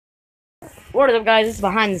What up, guys? It's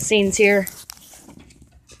behind the scenes here.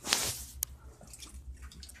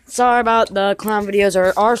 Sorry about the clown videos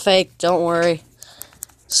are fake. Don't worry.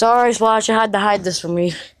 Sorry, Splash. I had to hide this from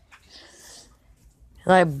me.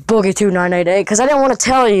 Like Boogie2988, because I didn't want to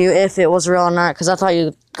tell you if it was real or not, because I thought you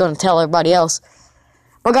were gonna tell everybody else.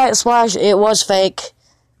 But guys, Splash, it was fake.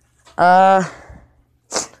 I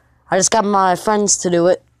just got my friends to do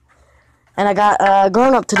it, and I got a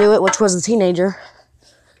grown-up to do it, which was a teenager.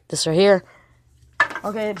 This right here.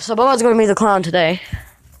 Okay, so Bubba's gonna be the clown today.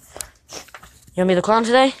 You wanna be the clown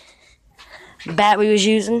today? The bat we was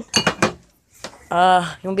using. You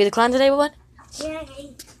wanna be the clown today, Bubba? Yeah.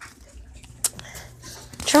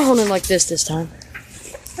 Try holding it like this time.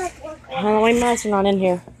 Halloween mice are not in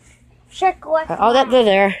here. Oh, they're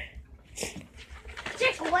there.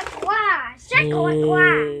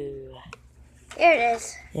 Here it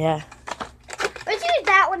is. Yeah. Let's use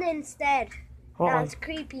that one instead. What That one? one's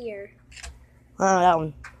creepier. Oh, that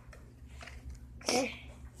one.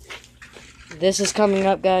 This is coming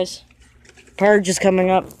up, guys. Purge is coming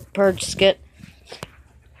up. Purge skit.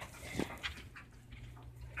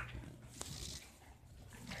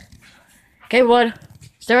 Okay, bud.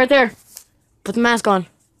 Stay right there. Put the mask on.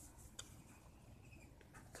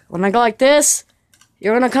 When I go like this,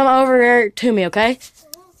 you're gonna come over here to me, okay?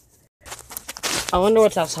 I wonder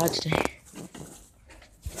what's outside today.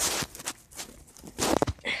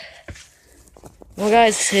 Well,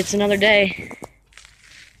 guys, it's another day.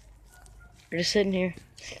 We're just sitting here.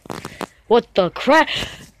 What the crap?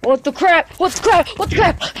 What the crap? What the crap? What the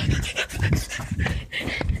crap?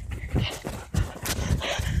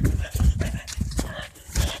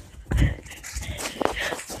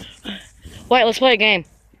 Wait, let's play a game.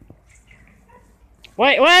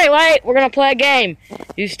 Wait. We're gonna play a game.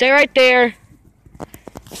 You stay right there.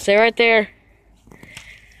 Stay right there.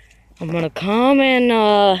 I'm gonna come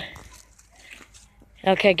and,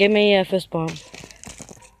 okay, give me a fist bump.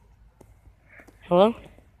 Hello?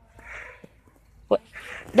 What?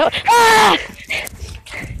 No! Ah!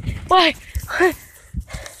 Why?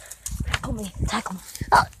 Tackle me.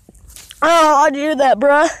 Oh, why'd you do that,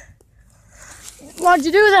 bruh? Why'd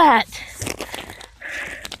you do that?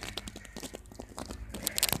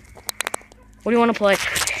 What do you want to play?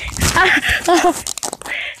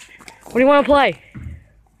 What do you want to play?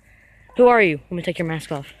 Who are you? Let me take your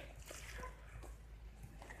mask off.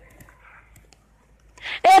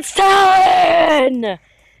 It's Talon!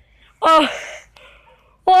 Oh,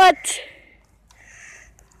 what?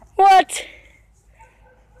 What?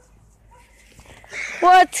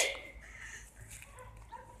 What?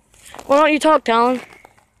 Why don't you talk, Talon?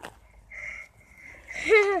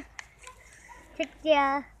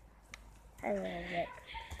 Yeah. I love it.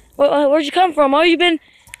 Where'd you come from? Oh, you're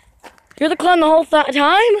the clown the whole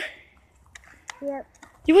time? Yep.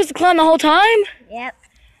 You was the clown the whole time? Yep.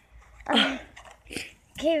 Can't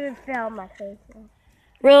even feel my face.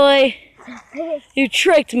 Really? You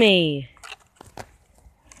tricked me.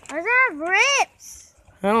 Why does it have rips?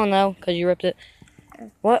 I don't know, because you ripped it.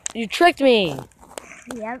 What? You tricked me.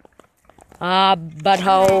 Yep. Ah,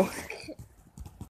 butthole.